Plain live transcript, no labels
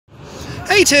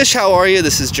Hey Tish, how are you?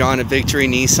 This is John at Victory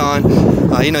Nissan.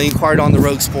 You inquired on the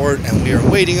Rogue Sport and we are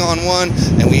waiting on one,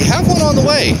 and we have one on the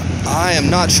way. I am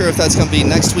not sure if that's going to be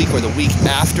next week or the week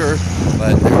after,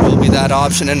 but there will be that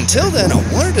option. And until then, I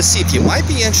wanted to see if you might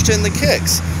be interested in the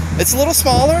kicks. It's a little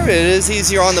smaller, it is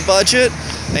easier on the budget,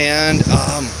 and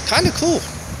kind of cool.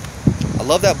 I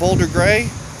love that Boulder Gray,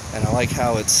 and I like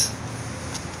how it's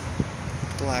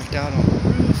blacked out on the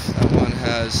roof. That one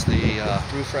has the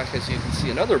roof rack, as you can see,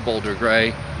 another Boulder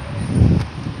Gray.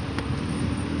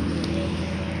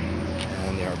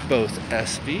 And they are both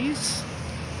SVs.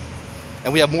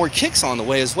 And we have more kicks on the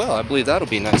way as well. I believe that'll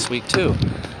be next week too.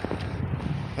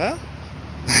 Well,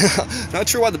 not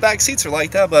sure why the back seats are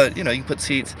like that, but you can put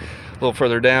seats a little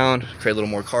further down, create a little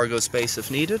more cargo space if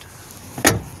needed.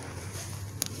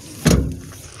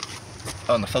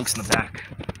 Oh, and the folks in the back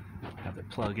have their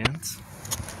plug-ins.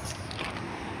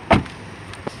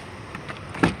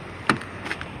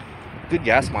 Good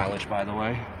gas mileage, by the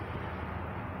way.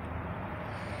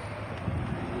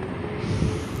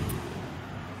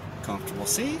 Comfortable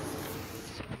seat.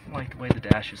 I like the way the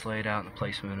dash is laid out and the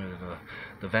placement of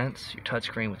the vents. Your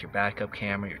touchscreen with your backup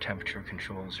camera, your temperature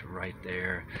controls are right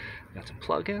there. You got some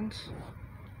plug-ins,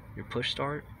 your push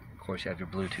start. Of course, you have your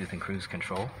Bluetooth and cruise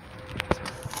control.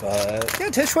 But yeah,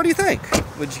 Tish, what do you think?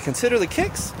 Would you consider the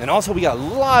kicks? And also, we got a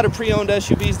lot of pre-owned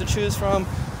SUVs to choose from.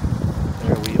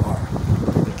 There we are.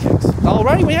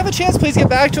 Alrighty, when you have a chance, please get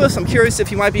back to us. I'm curious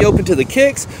if you might be open to the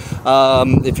kicks,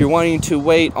 if you're wanting to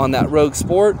wait on that Rogue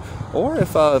Sport, or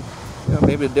if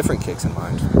maybe a different kicks in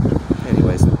mind.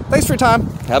 Anyways, thanks for your time.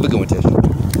 Have a good one, Tish.